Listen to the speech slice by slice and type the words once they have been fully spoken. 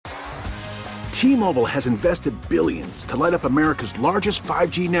T-Mobile has invested billions to light up America's largest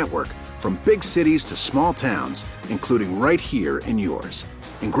 5G network, from big cities to small towns, including right here in yours.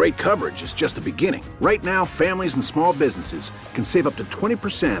 And great coverage is just the beginning. Right now, families and small businesses can save up to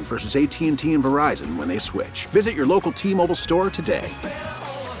 20% versus AT&T and Verizon when they switch. Visit your local T-Mobile store today.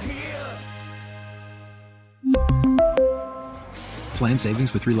 Plan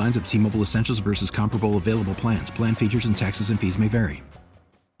savings with 3 lines of T-Mobile Essentials versus comparable available plans. Plan features and taxes and fees may vary.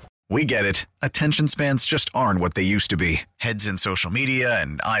 We get it. Attention spans just aren't what they used to be. Heads in social media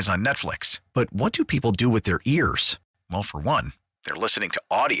and eyes on Netflix. But what do people do with their ears? Well, for one, they're listening to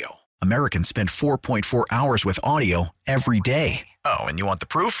audio. Americans spend 4.4 hours with audio every day. Oh, and you want the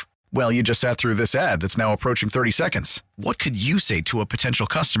proof? Well, you just sat through this ad that's now approaching 30 seconds. What could you say to a potential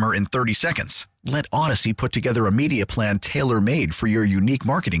customer in 30 seconds? Let Odyssey put together a media plan tailor-made for your unique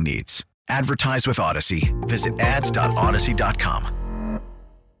marketing needs. Advertise with Odyssey. Visit ads.odyssey.com.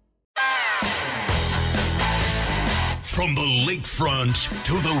 From the lakefront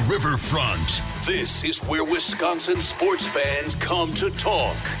to the riverfront, this is where Wisconsin sports fans come to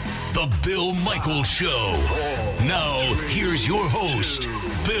talk. The Bill Michaels Show. Now, here's your host,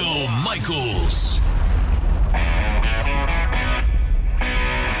 Bill Michaels.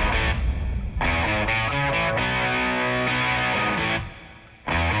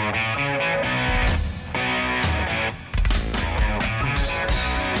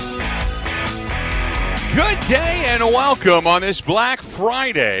 Good day and welcome on this Black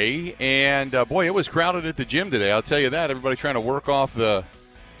Friday. And boy, it was crowded at the gym today. I'll tell you that. Everybody trying to work off the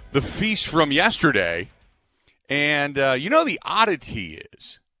feast from yesterday. And you know, the oddity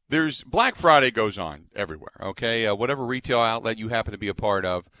is there's Black Friday goes on everywhere. Okay, whatever retail outlet you happen to be a part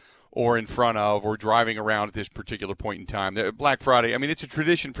of, or in front of, or driving around at this particular point in time. Black Friday. I mean, it's a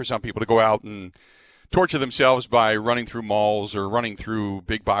tradition for some people to go out and torture themselves by running through malls or running through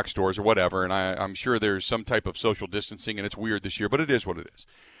big box stores or whatever, and I'm sure there's some type of social distancing, and it's weird this year, but it is what it is.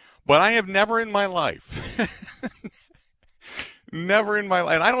 But I have never in my life, and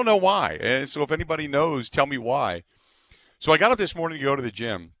I don't know why, and so if anybody knows, tell me why. So I got up this morning to go to the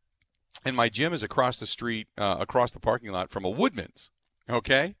gym, and my gym is across the street, across the parking lot from a Woodman's,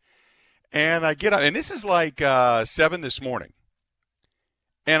 okay? And I get up, and this is like 7 this morning.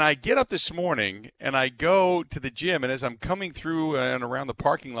 And I get up this morning, and I go to the gym, and as I'm coming through and around the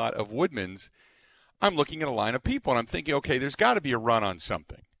parking lot of Woodman's, I'm looking at a line of people, and I'm thinking, okay, there's got to be a run on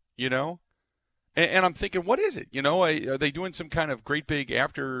something, you know? And I'm thinking, what is it? You know, are they doing some kind of great big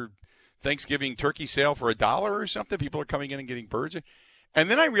after Thanksgiving turkey sale for $1 or something? People are coming in and getting birds. And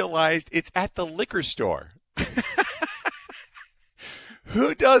then I realized it's at the liquor store.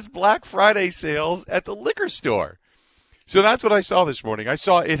 Who does Black Friday sales at the liquor store? So that's what I saw this morning. I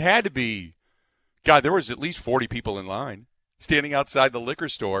saw it had to be, God, there was at least 40 people in line standing outside the liquor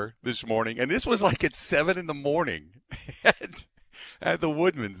store this morning. And this was like at 7 in the morning at the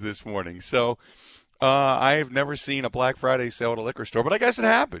Woodman's this morning. So I have never seen a Black Friday sale at a liquor store, but I guess it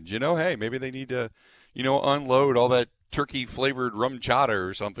happens. You know, hey, maybe they need to, you know, unload all that turkey-flavored rum chata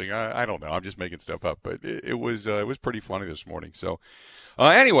or something. I don't know. I'm just making stuff up. But it was pretty funny this morning. So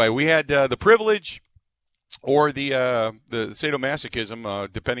anyway, we had the privilege or the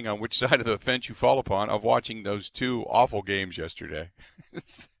sadomasochism, depending on which side of the fence you fall upon, of watching those two awful games yesterday.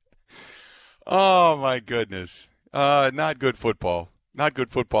 Oh, my goodness. Not good football. Not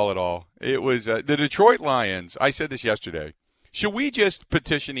good football at all. It was the Detroit Lions. I said this yesterday. Should we just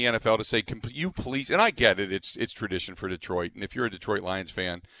petition the NFL to say, can you please, and I get it, it's tradition for Detroit, and if you're a Detroit Lions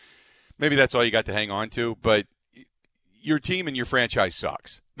fan, maybe that's all you got to hang on to, but your team and your franchise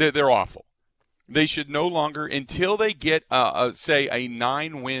sucks. They're awful. They should no longer, until they get, say, a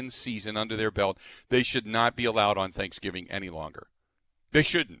 9-win season under their belt, they should not be allowed on Thanksgiving any longer. They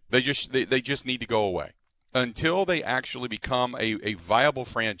shouldn't. They just need to go away. Until they actually become a viable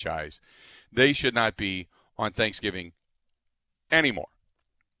franchise, they should not be on Thanksgiving anymore.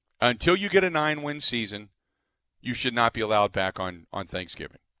 Until you get a 9-win season, you should not be allowed back on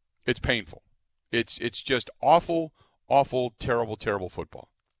Thanksgiving. It's painful. It's just awful, awful, terrible, terrible football.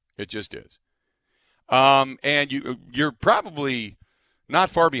 It just is. And you're probably not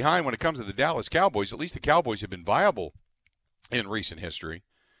far behind when it comes to the Dallas Cowboys. At least the Cowboys have been viable in recent history.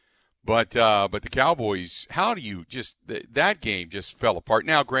 But the Cowboys, how do you just – that game just fell apart.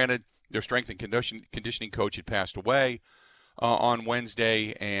 Now, granted, their strength and conditioning coach had passed away on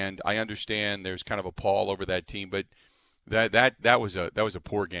Wednesday, and I understand there's kind of a pall over that team, but that was a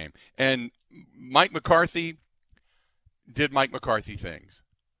poor game. And Mike McCarthy did Mike McCarthy things.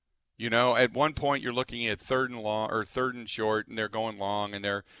 You know, at one point you're looking at third and short, and they're going long, and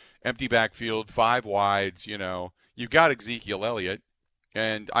they're empty backfield, 5 wides. You know, you've got Ezekiel Elliott,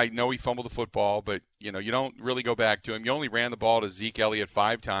 And I know he fumbled the football, but, you don't really go back to him. You only ran the ball to Zeke Elliott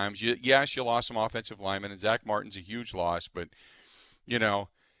 5 times. Yes, you lost some offensive linemen, and Zach Martin's a huge loss, but,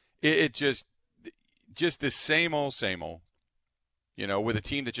 it just the same old, with a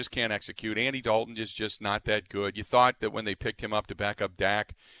team that just can't execute. Andy Dalton is just not that good. You thought that when they picked him up to back up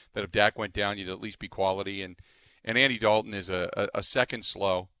Dak, that if Dak went down, you'd at least be quality. And Andy Dalton is a second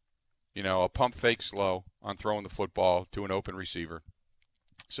slow, a pump fake slow on throwing the football to an open receiver.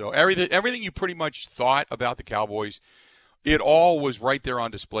 So everything you pretty much thought about the Cowboys, it all was right there on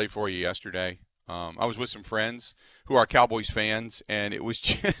display for you yesterday. I was with some friends who are Cowboys fans, and it was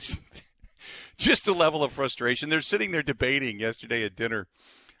just a level of frustration. They're sitting there debating yesterday at dinner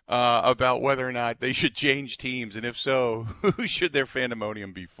about whether or not they should change teams, and if so, who should their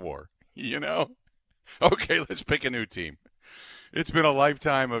fandemonium be for? Okay, let's pick a new team. It's been a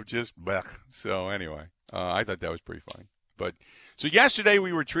lifetime of just blech. So anyway, I thought that was pretty funny. But so yesterday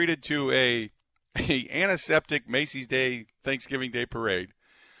we were treated to a antiseptic Macy's Day Thanksgiving Day parade,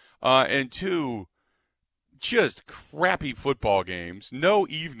 and 2 just crappy football games. No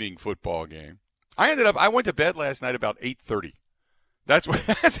evening football game. I went to bed last night about 8:30. That's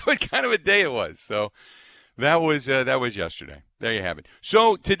what kind of a day it was. So that was yesterday. There you have it.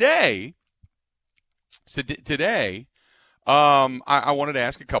 So today, I wanted to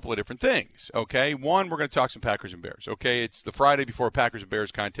ask a couple of different things, okay? One, we're going to talk some Packers and Bears, okay? It's the Friday before Packers and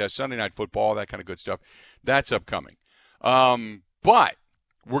Bears contest, Sunday Night Football, that kind of good stuff. That's upcoming. But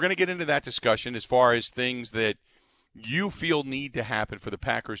we're going to get into that discussion as far as things that you feel need to happen for the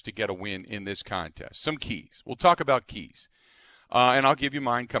Packers to get a win in this contest. Some keys. We'll talk about keys, and I'll give you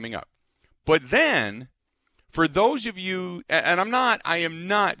mine coming up. But then, for those of you, and I am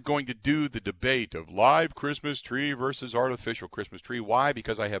not going to do the debate of live Christmas tree versus artificial Christmas tree. Why?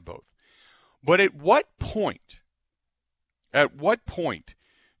 Because I have both. But at what point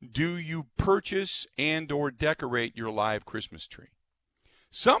do you purchase and or decorate your live Christmas tree?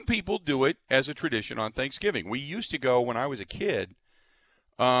 Some people do it as a tradition on Thanksgiving. We used to go when I was a kid.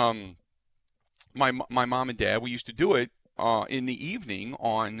 My mom and dad, we used to do it in the evening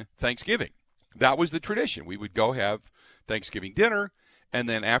on Thanksgiving. That was the tradition. We would go have Thanksgiving dinner, and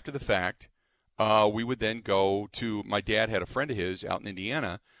then after the fact, we would then go to, my dad had a friend of his out in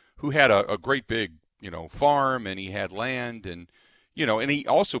Indiana who had a great big, farm, and he had land, and he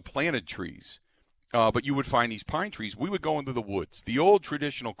also planted trees. But you would find these pine trees. We would go into the woods, the old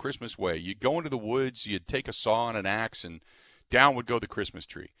traditional Christmas way. You'd go into the woods, you'd take a saw and an axe, and down would go the Christmas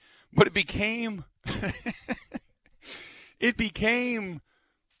tree. But it became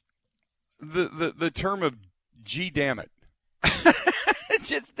the term of gee damn it. It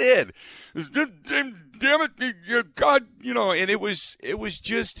just did. Damn it, God, and it was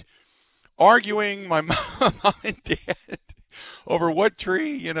just arguing my mom and dad over what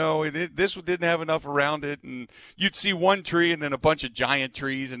tree, this didn't have enough around it, and you'd see one tree and then a bunch of giant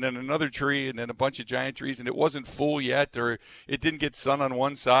trees and then another tree and then a bunch of giant trees, and it wasn't full yet, or it didn't get sun on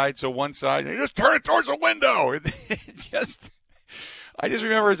one side, so one side, and just turn it towards the window. I just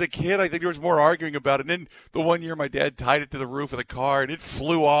remember as a kid, I think there was more arguing about it, and then the one year my dad tied it to the roof of the car, and it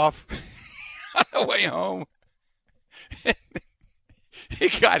flew off on the way home.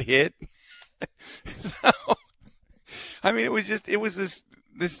 It got hit. So, I mean, it was this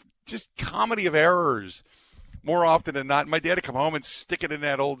just comedy of errors more often than not. My dad would come home and stick it in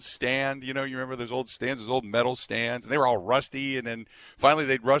that old stand. You remember those old stands, those old metal stands, and they were all rusty, and then finally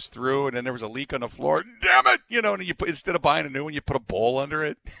they'd rust through, and then there was a leak on the floor. Damn it! And you instead of buying a new one, you put a bowl under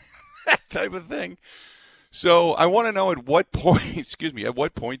it. That type of thing. So I want to know at what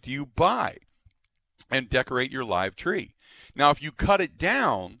point do you buy and decorate your live tree? Now, if you cut it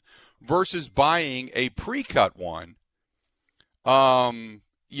down versus buying a pre-cut one, if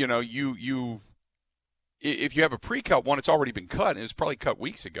you have a pre-cut one, it's already been cut, and it's probably cut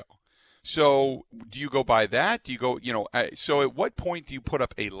weeks ago. So do you go buy that? Do you go, so at what point do you put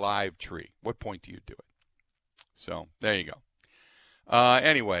up a live tree? What point do you do it? So there you go.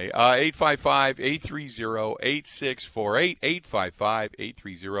 Anyway, 855-830-8648,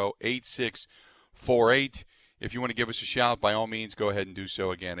 855-830-8648. If you want to give us a shout, by all means, go ahead and do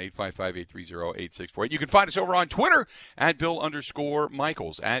so. Again, 855-830-8648. You can find us over on Twitter at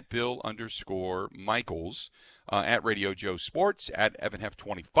Bill_Michaels, at Bill_Michaels, at Radio Joe Sports, at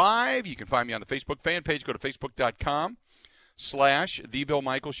EvanHeff25. You can find me on the Facebook fan page. Go to Facebook.com/The Bill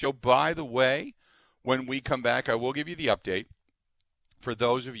Michaels Show. By the way, when we come back, I will give you the update for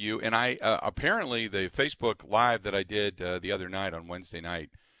those of you. And I apparently the Facebook Live that I did the other night on Wednesday night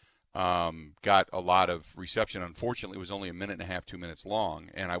got a lot of reception. Unfortunately, it was only a minute and a half, 2 minutes long,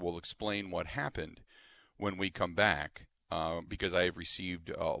 and I will explain what happened when we come back. because I have received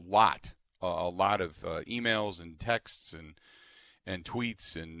a lot of emails and texts and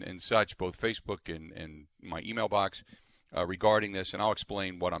tweets and such, both Facebook and my email box regarding this, and I'll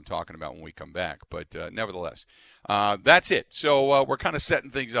explain what I'm talking about when we come back. But nevertheless, that's it. So we're kind of setting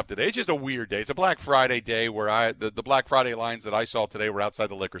things up today. It's just a weird day. It's a Black Friday day where the Black Friday lines that I saw today were outside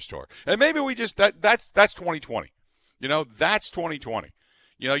the liquor store, and maybe we just that's 2020. That's 2020.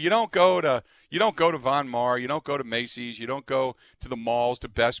 You don't go to Von Maur, you don't go to Macy's, you don't go to the malls, to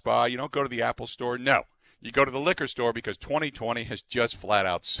Best Buy, you don't go to the Apple store. No, you go to the liquor store because 2020 has just flat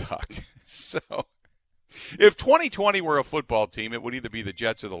out sucked. So if 2020 were a football team, it would either be the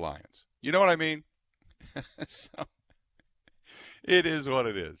Jets or the Lions. You know what I mean? So it is what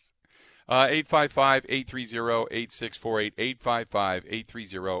it is. 855-830-8648,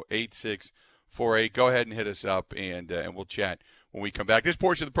 855-830-8648. Go ahead and hit us up, and we'll chat when we come back. This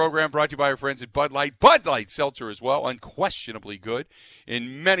portion of the program brought to you by our friends at Bud Light. Bud Light Seltzer as well, unquestionably good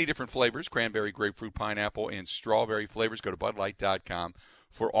in many different flavors, cranberry, grapefruit, pineapple, and strawberry flavors. Go to BudLight.com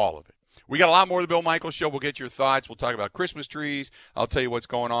for all of it. We got a lot more of the Bill Michaels Show. We'll get your thoughts. We'll talk about Christmas trees. I'll tell you what's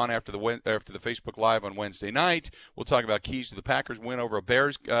going on after the Facebook Live on Wednesday night. We'll talk about keys to the Packers win over a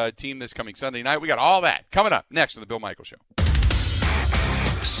Bears team this coming Sunday night. We got all that coming up next on the Bill Michaels Show.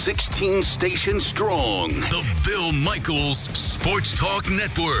 16 stations strong. The Bill Michaels Sports Talk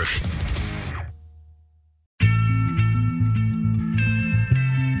Network.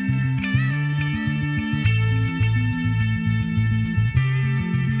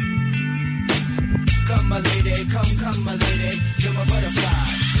 Come, my lady, come, my lady, you're my butterfly,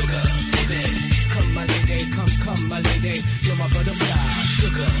 sugar, baby. Come, my lady, come, my lady, you're my butterfly,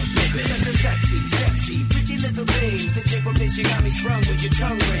 sugar, baby. Such a sexy, pretty little thing. This April bitch, you got me sprung with your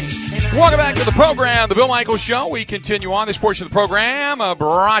tongue ring. Welcome back to the program, the Bill Michaels Show. We continue on this portion of the program,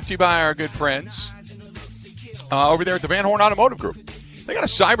 brought to you by our good friends over there at the Van Horn Automotive Group. They got a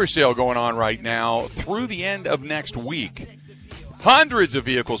cyber sale going on right now through the end of next week. Hundreds of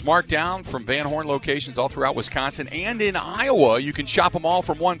vehicles marked down from Van Horn locations all throughout Wisconsin and in Iowa. You can shop them all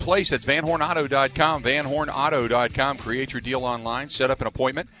from one place. That's VanHornAuto.com, VanHornAuto.com. Create your deal online, set up an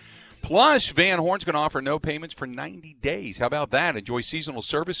appointment. Plus, Van Horn's going to offer no payments for 90 days. How about that? Enjoy seasonal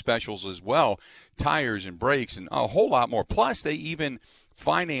service specials as well, tires and brakes and a whole lot more. Plus, they even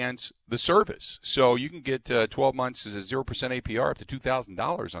finance the service. So you can get 12 months as a 0% APR up to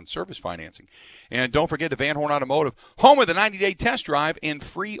 $2,000 on service financing. And don't forget the Van Horn Automotive, home with a 90-day test drive and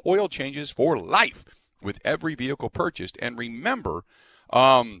free oil changes for life with every vehicle purchased. And remember,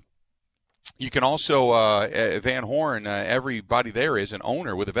 you can also, Van Horn, everybody there is an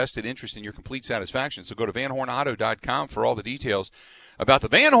owner with a vested interest in your complete satisfaction. So go to VanHornAuto.com for all the details about the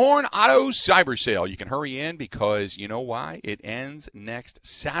Van Horn Auto Cyber Sale. You can hurry in because you know why? It ends next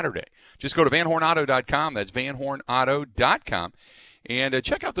Saturday. Just go to VanHornAuto.com. That's VanHornAuto.com. And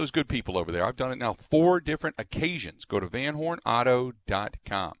check out those good people over there. I've done it now 4 different occasions. Go to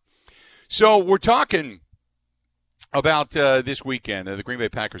VanHornAuto.com. So we're talking about this weekend, the Green Bay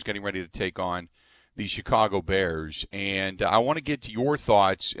Packers getting ready to take on the Chicago Bears, and I want to get to your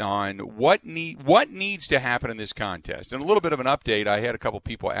thoughts on what needs to happen in this contest. And a little bit of an update, I had a couple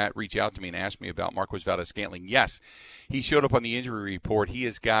people reach out to me and ask me about Marquez Valdes-Scantling. Yes, he showed up on the injury report. He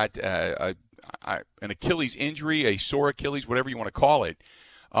has got an Achilles injury, a sore Achilles, whatever you want to call it,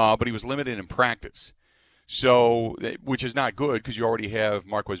 but he was limited in practice. So, which is not good because you already have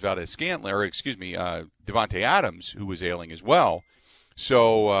Marquez Valdes-Scantling, or Davante Adams, who was ailing as well.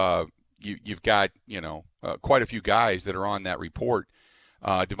 So you've got quite a few guys that are on that report.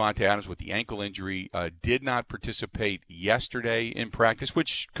 Davante Adams with the ankle injury did not participate yesterday in practice,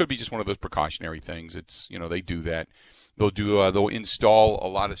 which could be just one of those precautionary things. It's they do that. They'll install a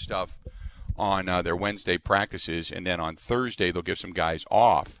lot of stuff on their Wednesday practices, and then on Thursday they'll give some guys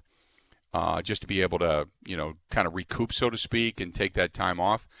off. Just to be able to, kind of recoup, so to speak, and take that time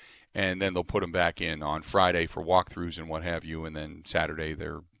off. And then they'll put them back in on Friday for walkthroughs and what have you. And then Saturday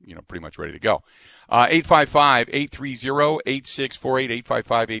they're, pretty much ready to go. 855-830-8648,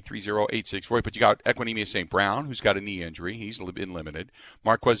 855-830-8648. But you got Equanimeous St. Brown, who's got a knee injury. He's been limited.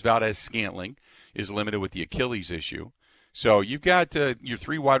 Marquez Valdes-Scantling is limited with the Achilles issue. So you've got your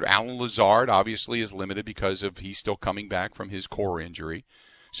 3 wide. Alan Lazard obviously is limited because he's still coming back from his core injury.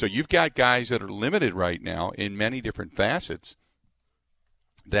 So you've got guys that are limited right now in many different facets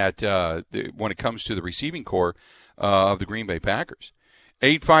that when it comes to the receiving core of the Green Bay Packers.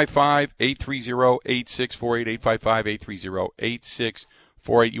 855-830-8648,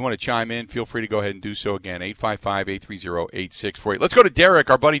 855-830-8648. You want to chime in, feel free to go ahead and do so again, 855-830-8648. Let's go to Derek,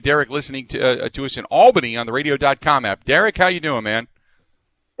 our buddy Derek, listening to us in Albany on the radio.com app. Derek, how you doing, man?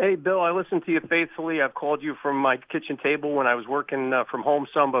 Hey, Bill, I listen to you faithfully. I've called you from my kitchen table when I was working from home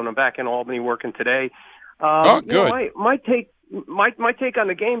some, but I'm back in Albany working today. Good. You know, my take on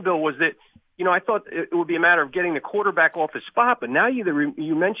the game, Bill, was that, you know, I thought it would be a matter of getting the quarterback off his spot, but now you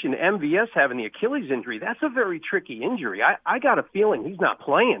mentioned MVS having the Achilles injury. That's a very tricky injury. I got a feeling he's not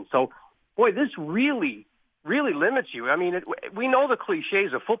playing. So, boy, this really limits you. I mean, we know the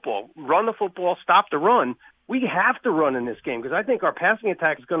cliches of football. Run the football, stop the run. We have to run in this game because I think our passing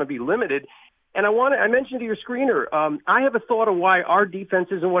attack is going to be limited. And I mentioned to your screener, I have a thought of why our defense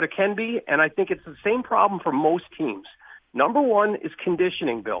isn't what it can be, and I think it's the same problem for most teams. Number one is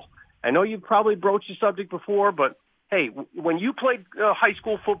conditioning, Bill. I know you've probably broached the subject before, but, hey, when you played high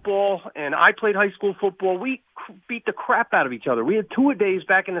school football and I played high school football, we beat the crap out of each other. We had two-a-days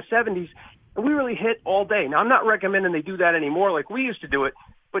back in the 70s, and we really hit all day. Now, I'm not recommending they do that anymore like we used to do it,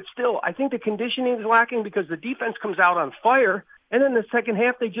 but still, I think the conditioning is lacking because the defense comes out on fire, and then the second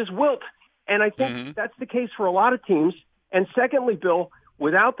half they just wilt. And I think that's the case for a lot of teams. And secondly, Bill,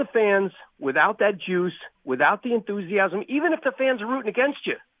 without the fans, without that juice, without the enthusiasm, even if the fans are rooting against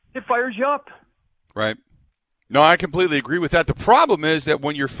you, it fires you up. Right. No, I completely agree with that. The problem is that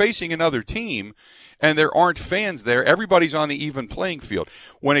when you're facing another team and there aren't fans there, everybody's on the even playing field.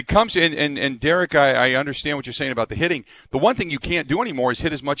 When it comes in, and Derek, I understand what you're saying about the hitting. The one thing you can't do anymore is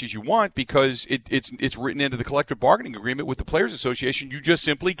hit as much as you want because it's written into the collective bargaining agreement with the Players Association. You just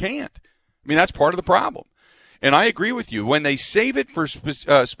simply can't. I mean, that's part of the problem. And I agree with you. When they save it for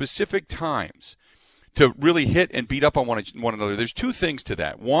specific times to really hit and beat up on one another, there's two things to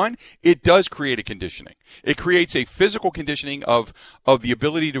that. One, it does create a conditioning. It creates a physical conditioning of the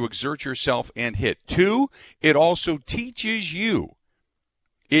ability to exert yourself and hit. Two, it also teaches you.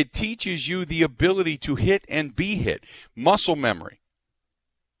 It teaches you the ability to hit and be hit. Muscle memory.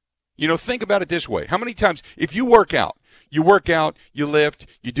 You know, think about it this way. How many times, if you work out, you lift,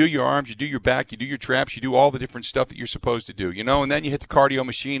 you do your arms, you do your back, you do your traps, you do all the different stuff that you're supposed to do, you know, and then you hit the cardio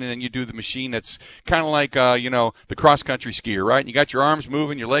machine, and then you do the machine that's kind of like, the cross-country skier, right? And you got your arms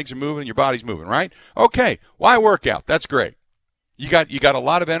moving, your legs are moving, and your body's moving, right? Okay, why work out? That's great. You got a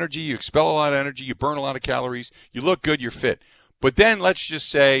lot of energy, you expel a lot of energy, you burn a lot of calories, you look good, you're fit. But then let's just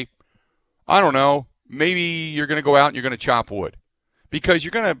say, I don't know, maybe you're going to go out and you're going to chop wood because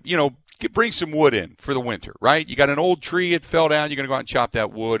you're going to, bring some wood in for the winter, right? You got an old tree, it fell down, you're going to go out and chop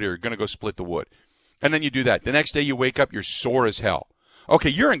that wood or you're going to go split the wood. And then you do that. The next day you wake up, you're sore as hell. Okay,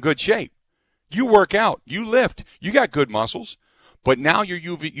 you're in good shape. You work out, you lift, you got good muscles, but now you're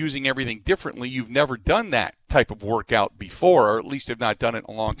using everything differently. You've never done that type of workout before, or at least have not done it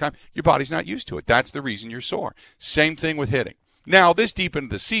in a long time. Your body's not used to it. That's the reason you're sore. Same thing with hitting. Now, this deep into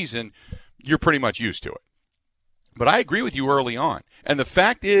the season, you're pretty much used to it. But I agree with you early on. And the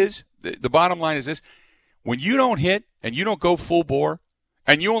fact is, the bottom line is this, when you don't hit and you don't go full bore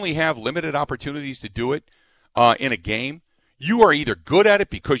and you only have limited opportunities to do it in a game, you are either good at it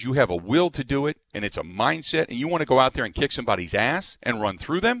because you have a will to do it and it's a mindset and you want to go out there and kick somebody's ass and run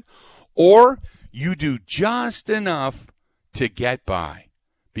through them, or you do just enough to get by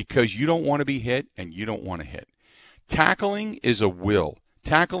because you don't want to be hit and you don't want to hit. Tackling is a will.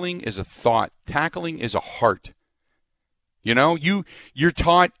 Tackling is a thought. Tackling is a heart. You know, you're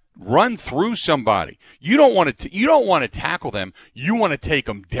taught run through somebody. You don't want to tackle them. You want to take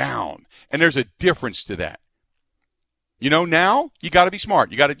them down. And there's a difference to that. You know, now you got to be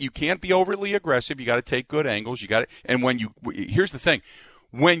smart. You can't be overly aggressive. You got to take good angles. And here's the thing.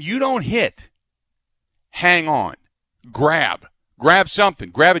 When you don't hit, hang on. Grab something.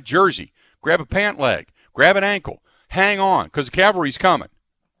 Grab a jersey. Grab a pant leg. Grab an ankle. Hang on, because the cavalry's coming.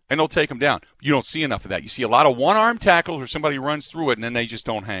 And they'll take them down. You don't see enough of that. You see a lot of one-arm tackles where somebody runs through it, and then they just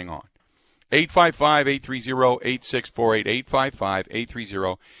don't hang on.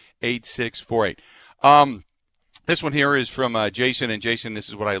 855-830-8648. 855-830-8648. This one here is from Jason. And, Jason, this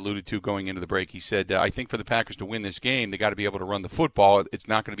is what I alluded to going into the break. He said, I think for the Packers to win this game, they got to be able to run the football. It's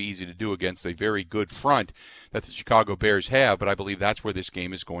not going to be easy to do against a very good front that the Chicago Bears have, but I believe that's where this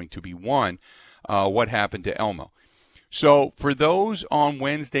game is going to be won. What happened to Elmo? So for those on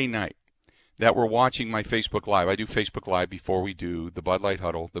Wednesday night that were watching my Facebook Live, I do Facebook Live before we do the Bud Light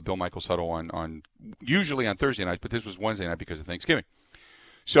Huddle, the Bill Michaels Huddle on usually on Thursday nights, but this was Wednesday night because of Thanksgiving.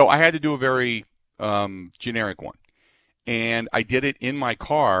 So I had to do a very generic one. And I did it in my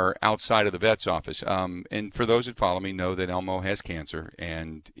car outside of the vet's office. And for those that follow me know that Elmo has cancer,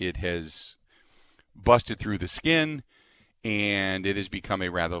 and it has busted through the skin, and it has become a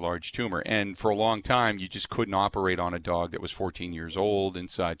rather large tumor. And for a long time, you just couldn't operate on a dog that was 14 years old and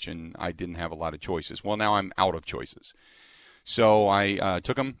such, and I didn't have a lot of choices. Well, now I'm out of choices. So I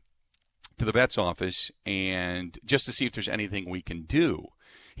took him to the vet's office and just to see if there's anything we can do.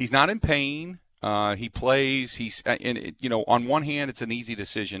 he's not in pain. He plays. He's and on one hand, it's an easy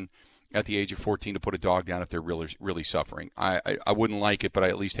decision at the age of 14 to put a dog down if they're really suffering. I wouldn't like it, but I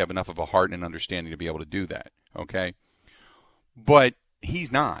at least have enough of a heart and an understanding to be able to do that. Okay, but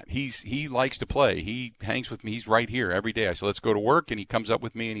he's not. He likes to play. He hangs with me. He's right here every day. I say, let's go to work, and he comes up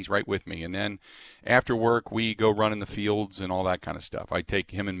with me, and he's right with me. And then after work, we go run in the fields and all that kind of stuff. I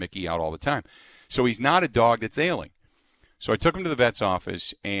take him and Mickey out all the time. So he's not a dog that's ailing. So I took him to the vet's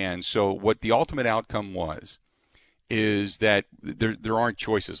office, and so what the ultimate outcome was is that there aren't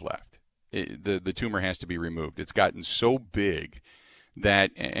choices left. The tumor has to be removed. It's gotten so big that,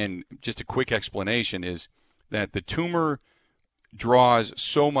 and just a quick explanation is that the tumor draws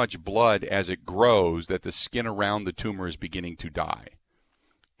so much blood as it grows that the skin around the tumor is beginning to die,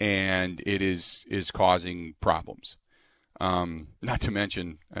 and it is causing problems. Not to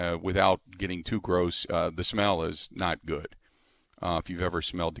mention, without getting too gross, the smell is not good if you've ever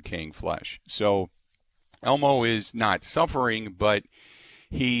smelled decaying flesh. So Elmo is not suffering, but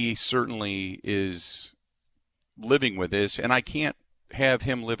he certainly is living with this, and I can't have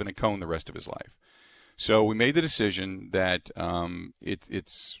him live in a cone the rest of his life. So we made the decision that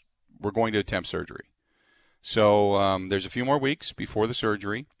we're going to attempt surgery. So there's a few more weeks before the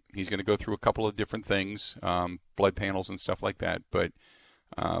surgery. He's going to go through a couple of different things, blood panels and stuff like that. But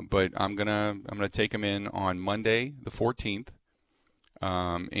I'm gonna take him in on Monday the 14th,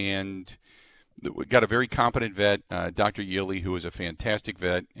 and we got a very competent vet, Dr. Yealy, who is a fantastic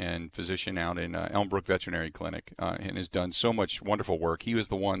vet and physician out in Elmbrook Veterinary Clinic, and has done so much wonderful work. He was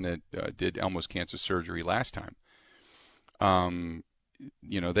the one that did Elmo's cancer surgery last time.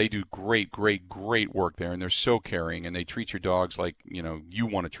 They do great work there, and they're so caring, and they treat your dogs like, you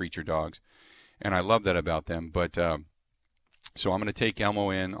want to treat your dogs. And I love that about them. But so I'm going to take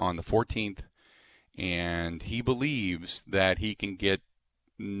Elmo in on the 14th, and he believes that he can get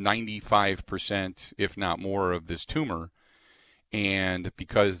 95%, if not more, of this tumor. And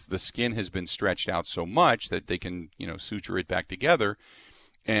because the skin has been stretched out so much that they can, suture it back together.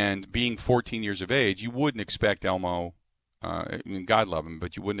 And being 14 years of age, you wouldn't expect Elmo, God love him,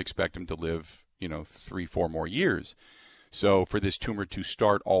 but you wouldn't expect him to live, 3-4 more years. So for this tumor to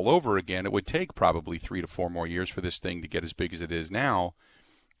start all over again, it would take probably 3 to 4 more years for this thing to get as big as it is now.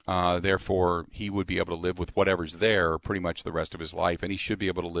 Therefore, he would be able to live with whatever's there pretty much the rest of his life, and he should be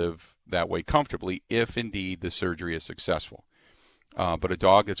able to live that way comfortably if indeed the surgery is successful. But a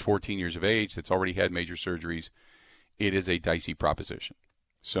dog that's 14 years of age, that's already had major surgeries, it is a dicey proposition.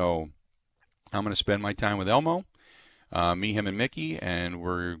 So I'm going to spend my time with Elmo, me, him, and Mickey, and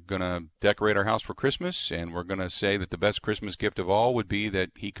we're going to decorate our house for Christmas, and we're going to say that the best Christmas gift of all would be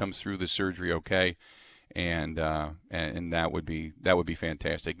that he comes through the surgery okay. And that would be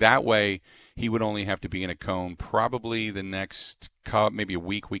fantastic. That way, he would only have to be in a cone probably the next maybe a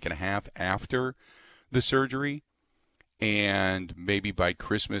week and a half after the surgery, and maybe by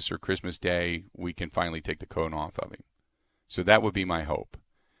Christmas or Christmas Day we can finally take the cone off of him. So that would be my hope.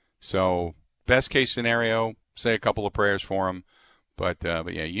 So best case scenario, say a couple of prayers for him. But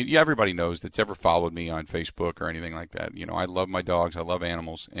yeah, everybody knows that's ever followed me on Facebook or anything like that. I love my dogs, I love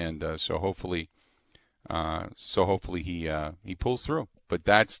animals, and so hopefully he pulls through. But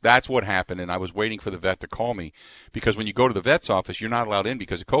that's what happened, and I was waiting for the vet to call me, because when you go to the vet's office, you're not allowed in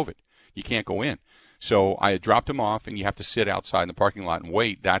because of COVID. You can't go in. So I had dropped him off, and you have to sit outside in the parking lot and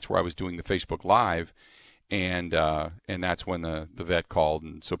wait. That's where I was doing the Facebook Live, and that's when the vet called,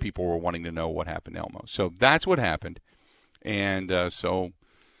 and so people were wanting to know what happened to Elmo. So that's what happened, and so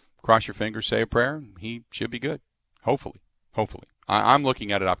cross your fingers, say a prayer. He should be good, hopefully. I'm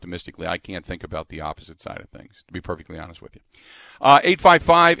looking at it optimistically. I can't think about the opposite side of things, to be perfectly honest with you.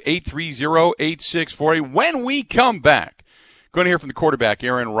 855-830-8640. When we come back, going to hear from the quarterback,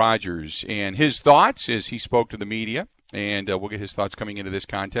 Aaron Rodgers, and his thoughts as he spoke to the media, and we'll get his thoughts coming into this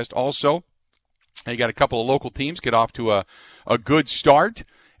contest. Also, you got a couple of local teams get off to a good start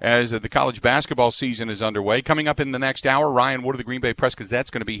as the college basketball season is underway. Coming up in the next hour, Ryan Wood of the Green Bay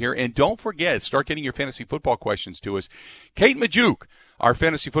Press-Gazette's going to be here. And don't forget, start getting your fantasy football questions to us. Kate Majuk, our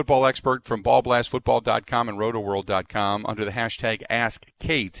fantasy football expert from ballblastfootball.com and rotoworld.com, under the hashtag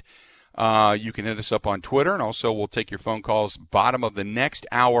AskKate. You can hit us up on Twitter, and also we'll take your phone calls bottom of the next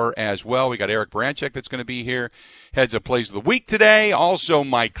hour as well. We got Eric Baranchek that's going to be here. Heads Up Plays of the Week today. Also,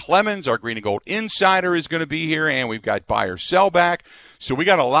 Mike Clemens, our Green and Gold Insider, is going to be here, and we've got Buy or Sell Back. So we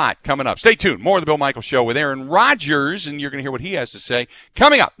got a lot coming up. Stay tuned. More of the Bill Michaels Show with Aaron Rodgers, and you're going to hear what he has to say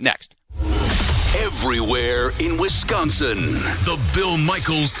coming up next. Everywhere in Wisconsin, the Bill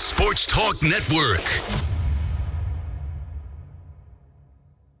Michaels Sports Talk Network.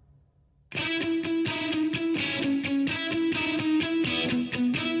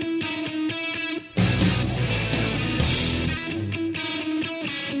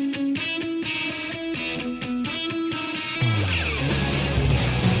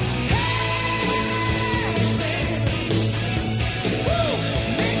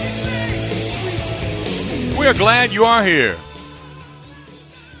 We are glad you are here.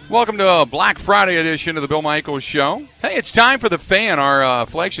 Welcome to a Black Friday edition of the Bill Michaels Show. Hey, it's time for The Fan, our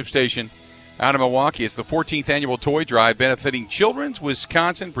flagship station out of Milwaukee. It's the 14th annual toy drive benefiting Children's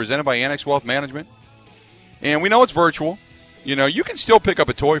Wisconsin, presented by Annex Wealth Management. And we know it's virtual. You know, you can still pick up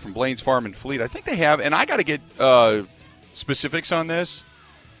a toy from Blaine's Farm and Fleet. I think they have, and I got to get specifics on this,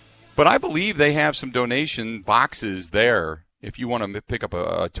 but I believe they have some donation boxes there if you want to pick up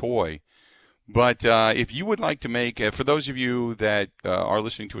a toy. But if you would like to make, for those of you that are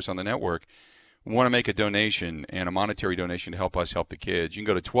listening to us on the network, want to make a donation and a monetary donation to help us help the kids, you can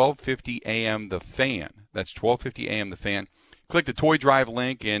go to 1250 AM The Fan. That's 1250 AM The Fan. Click the toy drive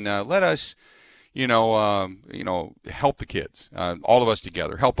link and let us, help the kids. All of us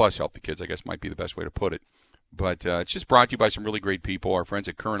together. Help us help the kids, I guess might be the best way to put it. But it's just brought to you by some really great people. Our friends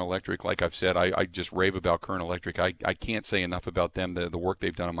at Current Electric, like I've said, I just rave about Current Electric. I can't say enough about them, the work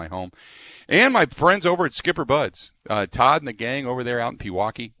they've done in my home. And my friends over at Skipper Buds, Todd and the gang over there out in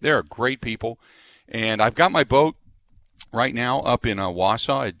Pewaukee. They're great people. And I've got my boat right now up in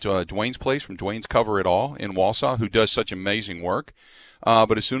Wausau at Dwayne's place from Dwayne's Cover It All in Wausau, who does such amazing work.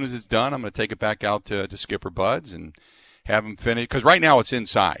 But as soon as it's done, I'm going to take it back out to Skipper Buds and have them finish. Because right now it's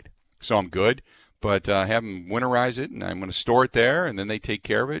inside, so I'm good. But have them winterize it, and I'm going to store it there, and then they take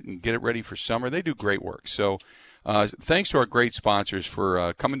care of it and get it ready for summer. They do great work. So thanks to our great sponsors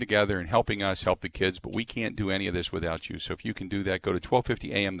for coming together and helping us help the kids, but we can't do any of this without you. So if you can do that, go to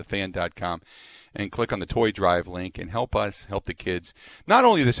 1250amthefan.com and click on the Toy Drive link and help us help the kids, not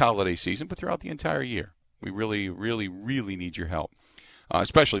only this holiday season, but throughout the entire year. We really, really, really need your help,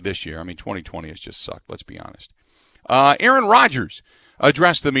 especially this year. I mean, 2020 has just sucked, let's be honest. Aaron Rodgers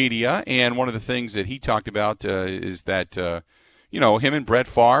addressed the media, and one of the things that he talked about is that, him and Brett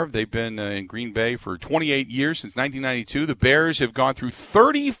Favre, they've been in Green Bay for 28 years, since 1992. The Bears have gone through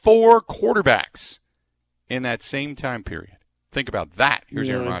 34 quarterbacks in that same time period. Think about that. Here's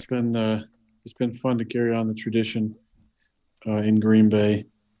Aaron Rodgers. It's been fun to carry on the tradition in Green Bay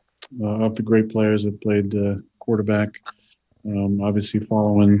of the great players that played quarterback. Obviously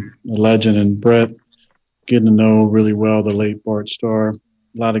following a legend and Brett, getting to know really well the late Bart Starr. A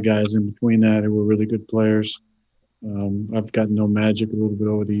lot of guys in between that who were really good players. I've gotten to know Magic a little bit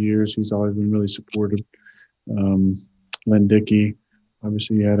over the years. He's always been really supportive. Len Dickey,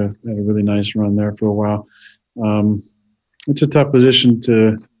 obviously, he had a really nice run there for a while. It's a tough position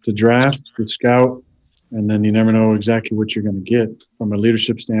to draft, to scout, and then you never know exactly what you're going to get from a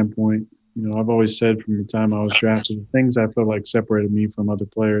leadership standpoint. You know, I've always said from the time I was drafted, the things I feel like separated me from other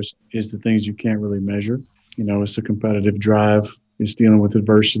players is the things you can't really measure. You know, it's a competitive drive. It's dealing with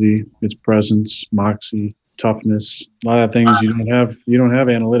adversity. It's presence, moxie, toughness. A lot of things you don't have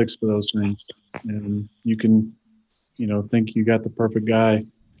analytics for those things. And you can, think you got the perfect guy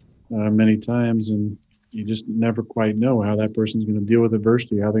many times, and you just never quite know how that person's going to deal with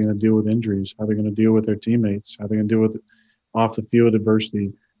adversity, how they're going to deal with injuries, how they're going to deal with their teammates, how they're going to deal with off the field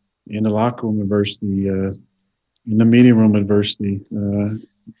adversity, in the locker room adversity, in the meeting room adversity,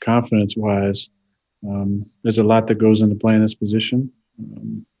 confidence-wise. There's a lot that goes into playing this position,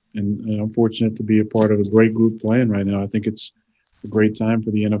 and I'm fortunate to be a part of a great group playing right now. I think it's a great time for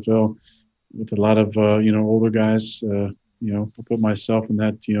the NFL with a lot of older guys. I put myself in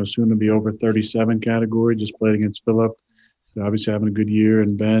that soon to be over 37 category. Just played against Phillip, obviously having a good year,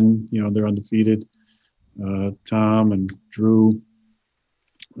 and Ben. They're undefeated. Tom and Drew.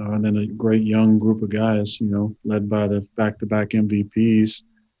 And then a great young group of guys, led by the back-to-back MVPs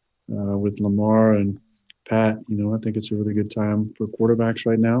with Lamar and Pat. I think it's a really good time for quarterbacks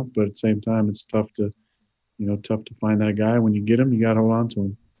right now. But at the same time, it's tough to find that guy. When you get him, you got to hold on to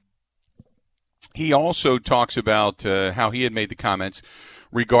him. He also talks about how he had made the comments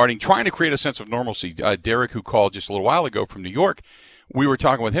regarding trying to create a sense of normalcy. Derek, who called just a little while ago from New York, we were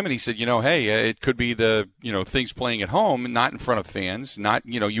talking with him, and he said, hey, it could be the, things playing at home, not in front of fans, not,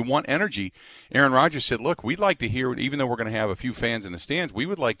 you want energy. Aaron Rodgers said, look, we'd like to hear, even though we're going to have a few fans in the stands, we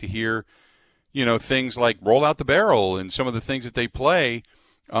would like to hear, things like roll out the barrel and some of the things that they play.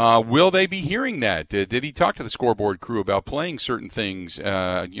 Will they be hearing that? Did he talk to the scoreboard crew about playing certain things,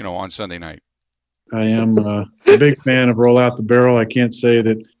 on Sunday night? I am a big fan of roll out the barrel. I can't say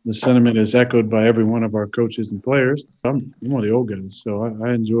that the sentiment is echoed by every one of our coaches and players. I'm one of the old guys, so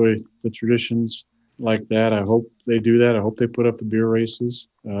I enjoy the traditions like that. I hope they do that. I hope they put up the beer races.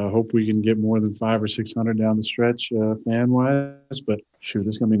 I hope we can get more than 500 or 600 down the stretch fan-wise. But, shoot,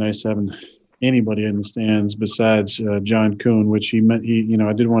 it's going to be nice having anybody in the stands besides John Kuhn, which I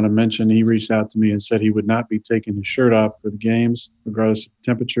did want to mention. He reached out to me and said he would not be taking his shirt off for the games, regardless of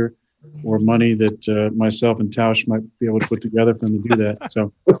temperature. or money that myself and Tausch might be able to put together for him to do that.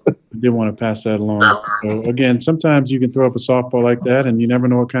 So I did want to pass that along. So again, sometimes you can throw up a softball like that, and you never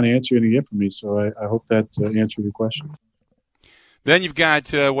know what kind of answer you're going to get from me. So I hope that answered your question. Then you've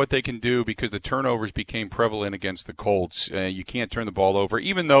got what they can do because the turnovers became prevalent against the Colts. You can't turn the ball over,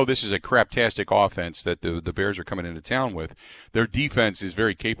 even though this is a craptastic offense that the Bears are coming into town with. Their defense is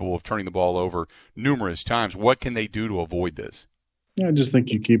very capable of turning the ball over numerous times. What can they do to avoid this? I just think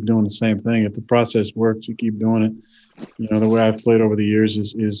you keep doing the same thing. If the process works, you keep doing it. You know, the way I've played over the years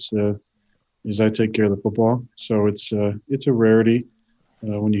is I take care of the football. So it's a rarity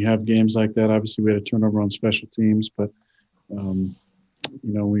when you have games like that. Obviously, we had a turnover on special teams, but you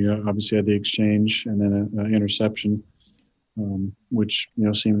know, we obviously had the exchange and then an interception, which, you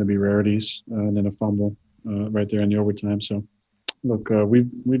know, seemed to be rarities, and then a fumble right there in the overtime. So, look,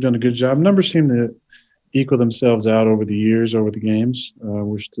 we've done a good job. Numbers seem to equal themselves out over the years, over the games.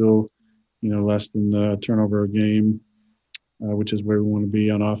 We're still, you know, less than a turnover a game, which is where we want to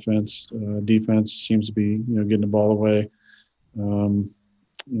be on offense. Defense seems to be, you know, getting the ball away.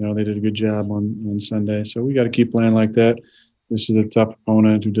 You know, they did a good job on Sunday. So we got to keep playing like that. This is a tough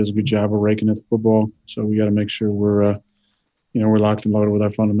opponent who does a good job of raking at the football. So we got to make sure we're locked and loaded with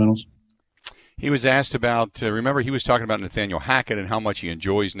our fundamentals. He was asked about, remember he was talking about Nathaniel Hackett and how much he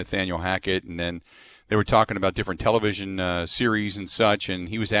enjoys Nathaniel Hackett. And then they were talking about different television series and such. And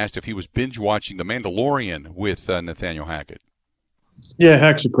he was asked if he was binge watching The Mandalorian with Nathaniel Hackett. Yeah,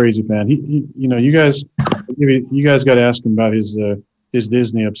 Hack's a crazy fan. He you know, you guys got to ask him about his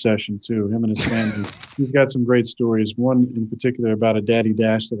Disney obsession too. Him and his family. He's got some great stories. One in particular about a daddy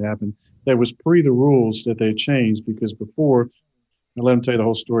dash that happened that was pre the rules that they changed, because before, I'll let him tell you the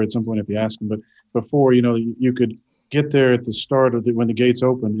whole story at some point if you ask him, but before, you know, you could get there at the start of when the gates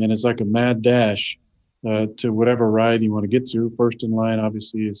open, and it's like a mad dash to whatever ride you want to get to. First in line,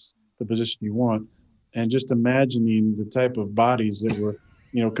 obviously, is the position you want. And just imagining the type of bodies that were,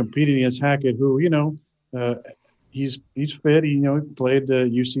 you know, competing against Hackett, who, you know, he's fit. He, you know, he played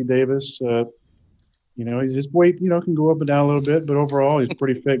UC Davis. You know, his weight, you know, can go up and down a little bit, but overall, he's a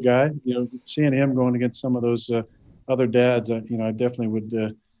pretty fit guy. You know, seeing him going against some of those other dads, you know, I definitely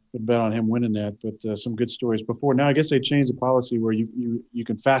would bet on him winning that. But some good stories before. Now, I guess they changed the policy where you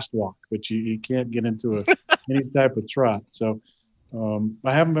can fast walk, but you can't get into any type of trot. So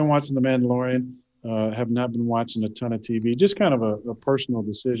I haven't been watching The Mandalorian. Have not been watching a ton of TV. Just kind of a personal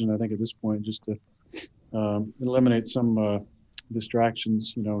decision, I think, at this point, just to eliminate some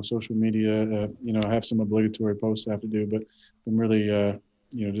distractions. You know, social media. You know, I have some obligatory posts I have to do, but I'm really,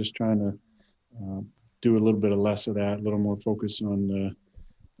 you know, just trying to do a little bit of less of that, a little more focus on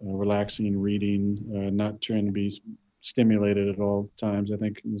relaxing, reading, not trying to be stimulated at all times. I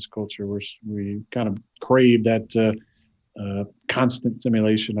think in this culture, we kind of crave that. Constant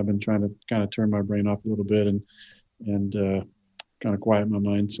stimulation. I've been trying to kind of turn my brain off a little bit and kind of quiet my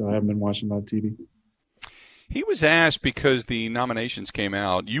mind. So I haven't been watching a lot of TV. He was asked, because the nominations came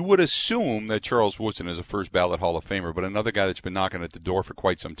out, you would assume that Charles Woodson is a first ballot Hall of Famer, but another guy that's been knocking at the door for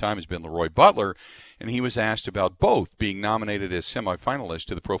quite some time has been Leroy Butler, and he was asked about both being nominated as semifinalists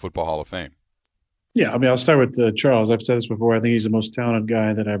to the Pro Football Hall of Fame. Yeah, I mean, I'll start with Charles. I've said this before. I think he's the most talented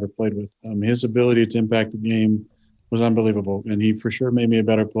guy that I ever played with. His ability to impact the game was unbelievable, and he for sure made me a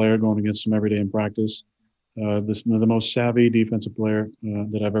better player going against him every day in practice. The most savvy defensive player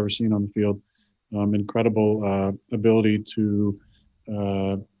that I've ever seen on the field. Incredible ability to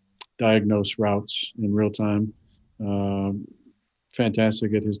diagnose routes in real time.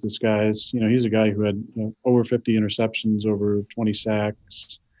 Fantastic at his disguise. You know, he's a guy who had over 50 interceptions, over 20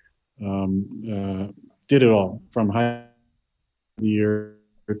 sacks. Did it all from high of the year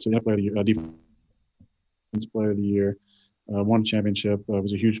to player of the year, defense player of the year. Won a championship.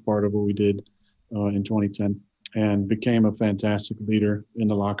 Was a huge part of what we did in 2010, and became a fantastic leader in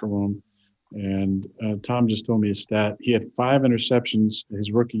the locker room. And Tom just told me a stat. He had 5 interceptions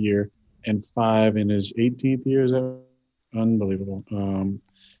his rookie year and 5 in his 18th year. Is that unbelievable?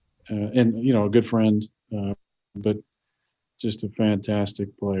 And, you know, a good friend, but just a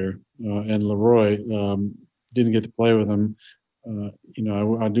fantastic player. And Leroy, didn't get to play with him. You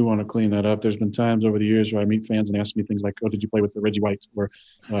know, I do want to clean that up. There's been times over the years where I meet fans and ask me things like, "Oh, did you play with Reggie White?" Or,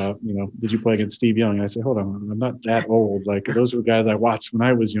 you know, "Did you play against Steve Young?" And I say, "Hold on, I'm not that old. Like, those were guys I watched when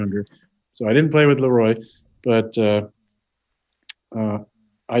I was younger." So I didn't play with Leroy, but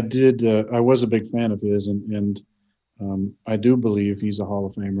I did. I was a big fan of his, and I do believe he's a Hall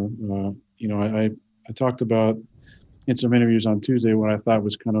of Famer. You know, I talked about in some interviews on Tuesday what I thought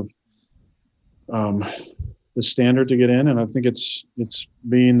was kind of the standard to get in, and I think it's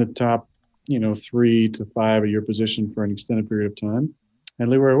being the top, you know, 3 to 5 of your position for an extended period of time, and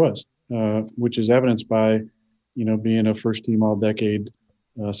Leroy was. which is evidenced by, being a first-team All-Decade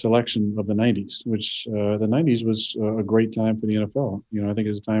selection of the 90s, which the 90s was a great time for the NFL. I think it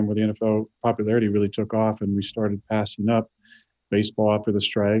was a time where the NFL popularity really took off, and we started passing up baseball after the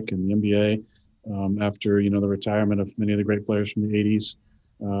strike and the NBA after, the retirement of many of the great players from the 80s,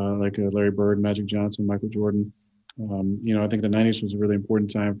 like Larry Bird, Magic Johnson, Michael Jordan. I think the 90s was a really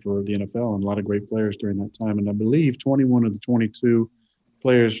important time for the NFL and a lot of great players during that time. And I believe 21 of the 22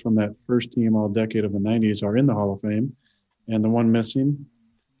 players from that first team All-Decade of the 90s are in the Hall of Fame. And the one missing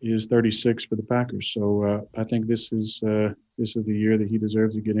is 36 for the Packers. So I think this is the year that he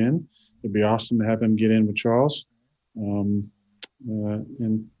deserves to get in. It'd be awesome to have him get in with Charles. I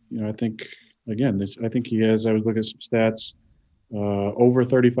think, again, I think he has, I was looking at some stats, over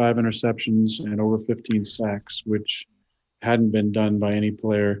 35 interceptions and over 15 sacks, which hadn't been done by any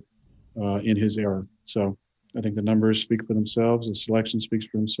player in his era. So I think the numbers speak for themselves. The selection speaks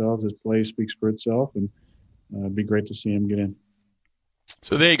for themselves. His play speaks for itself. And it'd be great to see him get in.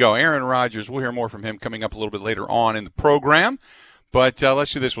 So there you go, Aaron Rodgers. We'll hear more from him coming up a little bit later on in the program. But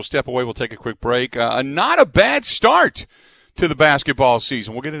let's do this. We'll step away. We'll take a quick break. Not a bad start to the basketball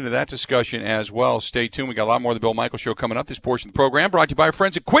season. We'll get into that discussion as well. Stay tuned. We got a lot more of the Bill Michaels Show coming up. This portion of the program brought to you by our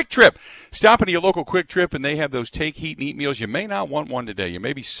friends at Quick Trip. Stop into your local Quick Trip, and they have those take, heat, and eat meals. You may not want one today. You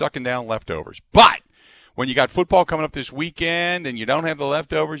may be sucking down leftovers. But when you got football coming up this weekend and you don't have the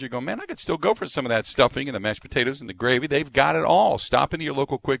leftovers, you're going, man, I could still go for some of that stuffing and the mashed potatoes and the gravy. They've got it all. Stop into your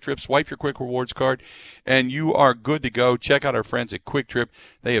local Quick Trip, swipe your Quick Rewards card, and you are good to go. Check out our friends at Quick Trip.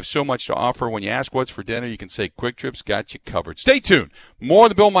 They have so much to offer. When you ask what's for dinner, you can say Quick Trip's got you covered. Stay tuned. More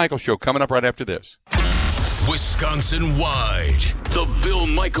of the Bill Michaels Show coming up right after this. Wisconsin-wide, the Bill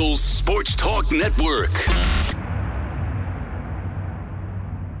Michaels Sports Talk Network.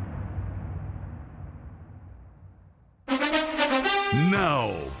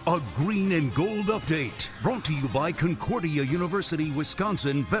 Now, a green and gold update brought to you by Concordia University,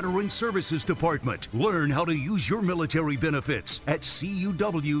 Wisconsin Veteran Services Department. Learn how to use your military benefits at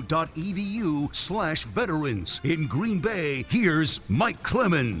cuw.edu/veterans. In Green Bay, here's Mike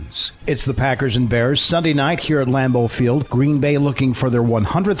Clemens. It's the Packers and Bears Sunday night here at Lambeau Field. Green Bay looking for their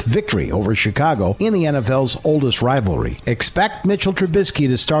 100th victory over Chicago in the NFL's oldest rivalry. Expect Mitchell Trubisky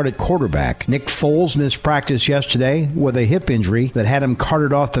to start at quarterback. Nick Foles missed practice yesterday with a hip injury that had him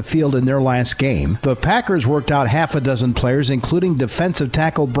carted off the field in their last game. The Packers worked out half a dozen players, including defensive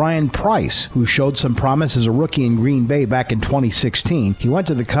tackle Brian Price, who showed some promise as a rookie in Green Bay back in 2016. He went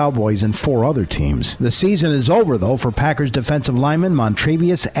to the Cowboys and 4 other teams. The season is over, though, for Packers defensive lineman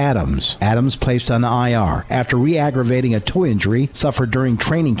Montravius Adams. Adams placed on IR after re-aggravating a toe injury suffered during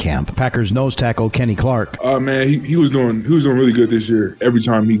training camp. Packers nose tackle Kenny Clark. Man, he was doing really good this year. Every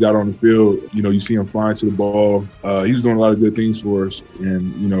time he got on the field, you see him flying to the ball. He was doing a lot of good things for us,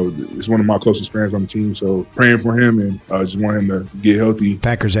 and it's one of my closest friends on the team, so praying for him and just want him to get healthy.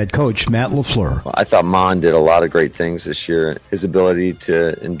 Packers head coach Matt LaFleur. I thought Mon did a lot of great things this year. His ability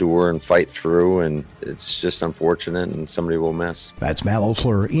to endure and fight through, and it's just unfortunate, and somebody will miss. That's Matt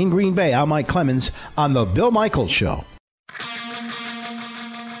LaFleur. In Green Bay, I'm Mike Clemens on the Bill Michaels Show.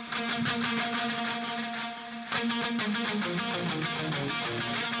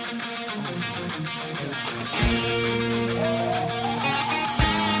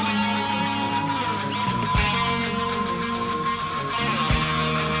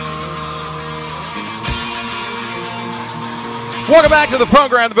 Welcome back to the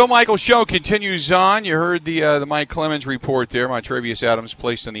program. The Bill Michaels Show continues on. You heard the Mike Clemens report there. Montravius Adams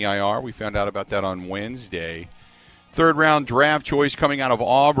placed in the IR. We found out about that on Wednesday. Third-round draft choice coming out of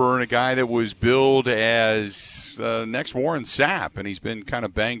Auburn, a guy that was billed as next Warren Sapp, and he's been kind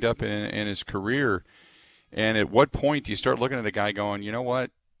of banged up in his career. And at what point do you start looking at a guy going, you know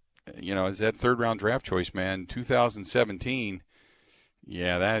what, is that third-round draft choice, man, 2017?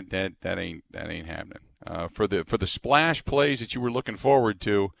 Yeah, that ain't happening. For the splash plays that you were looking forward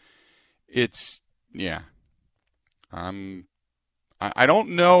to, I don't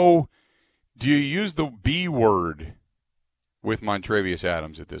know. Do you use the B word with Montravius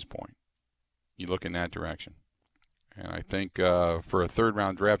Adams at this point? You look in that direction, and I think for a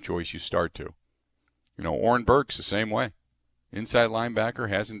third-round draft choice, you start to. Oren Burks the same way. Inside linebacker,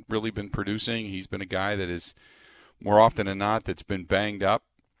 hasn't really been producing. He's been a guy that is more often than not that's been banged up.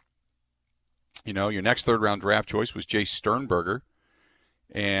 Your next third-round draft choice was Jay Sternberger,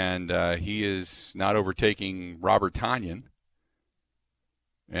 and he is not overtaking Robert Tonyan.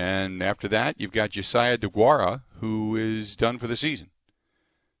 And after that, you've got Josiah DeGuara, who is done for the season.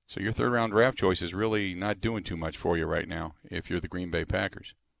 So your third-round draft choice is really not doing too much for you right now if you're the Green Bay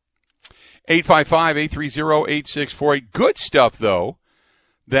Packers. 855-830-8648. Good stuff, though,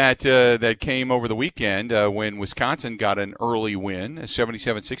 that came over the weekend when Wisconsin got an early win,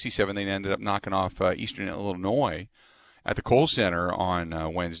 77-67. They ended up knocking off Eastern Illinois at the Kohl Center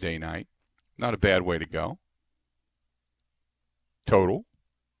on Wednesday night. Not a bad way to go. Total.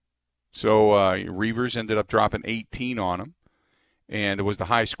 So Reavers ended up dropping 18 on them, and it was the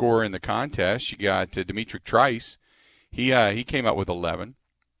high scorer in the contest. You got Dimitri Trice. He came out with 11.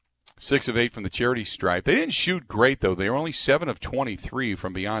 6 of 8 from the charity stripe. They didn't shoot great, though. They were only 7 of 23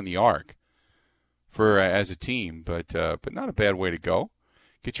 from beyond the arc for as a team, but not a bad way to go.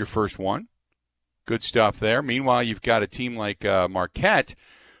 Get your first one. Good stuff there. Meanwhile, you've got a team like Marquette,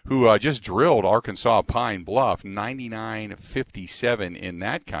 who just drilled Arkansas Pine Bluff 99-57 in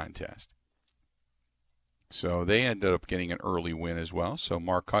that contest. So they ended up getting an early win as well. So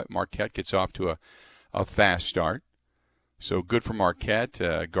Marquette gets off to a fast start. So good for Marquette.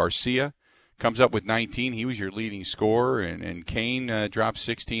 Garcia comes up with 19. He was your leading scorer, and Kane dropped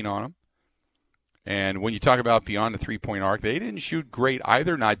 16 on him. And when you talk about beyond the three-point arc, they didn't shoot great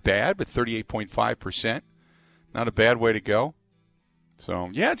either. Not bad, but 38.5%. Not a bad way to go.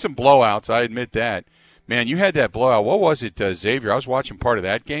 So you had some blowouts, I admit that. Man, you had that blowout. What was it, Xavier? I was watching part of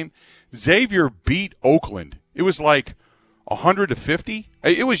that game. Xavier beat Oakland. It was like 100-50.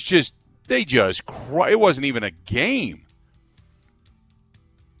 It was just, it wasn't even a game.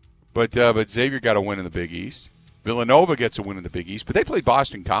 But Xavier got a win in the Big East. Villanova gets a win in the Big East. But they played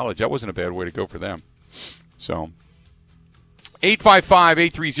Boston College. That wasn't a bad way to go for them. So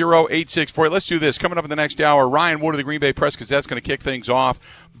 855-830-8648. Let's do this. Coming up in the next hour, Ryan Wood of the Green Bay Press-Gazette's going to kick things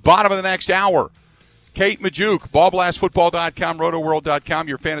off. Bottom of the next hour, Kate Majuk, ballblastfootball.com, rotoworld.com,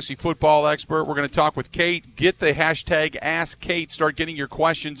 your fantasy football expert. We're going to talk with Kate. Get the hashtag AskKate. Start getting your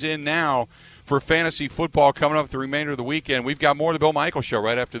questions in now for fantasy football coming up the remainder of the weekend. We've got more of the Bill Michaels Show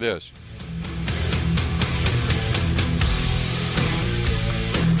right after this.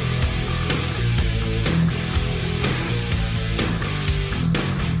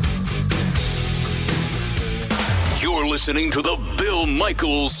 You're listening to the Bill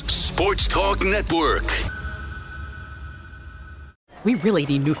Michaels Sports Talk Network. We really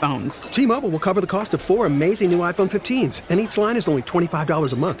need new phones. T-Mobile will cover the cost of 4 amazing new iPhone 15s, and each line is only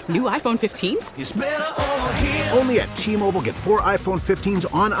 $25 a month. New iPhone 15s? It's better over here. Only at T-Mobile, get 4 iPhone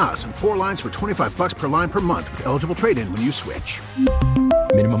 15s on us and 4 lines for $25 per line per month with eligible trade-in when you switch.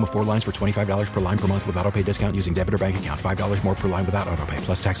 Minimum of 4 lines for $25 per line per month with autopay discount using debit or bank account. $5 more per line without autopay,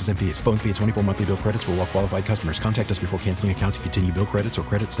 plus taxes and fees. Phone fee at 24 monthly bill credits for well-qualified customers. Contact us before canceling account to continue bill credits or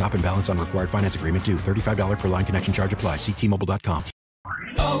credit stop and balance on required finance agreement due. $35 per line connection charge applies. See T-Mobile.com.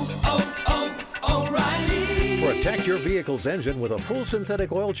 O'Reilly. Protect your vehicle's engine with a full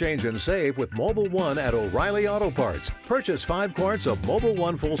synthetic oil change and save with Mobil 1 at O'Reilly Auto Parts. Purchase 5 quarts of Mobil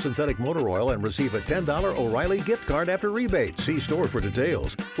 1 full synthetic motor oil and receive a $10 O'Reilly gift card after rebate. See store for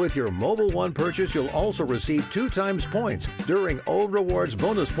details. With your Mobil 1 purchase, you'll also receive 2 times points during Old Rewards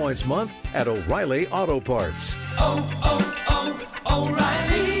Bonus Points Month at O'Reilly Auto Parts.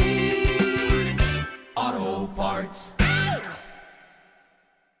 O'Reilly Auto Parts.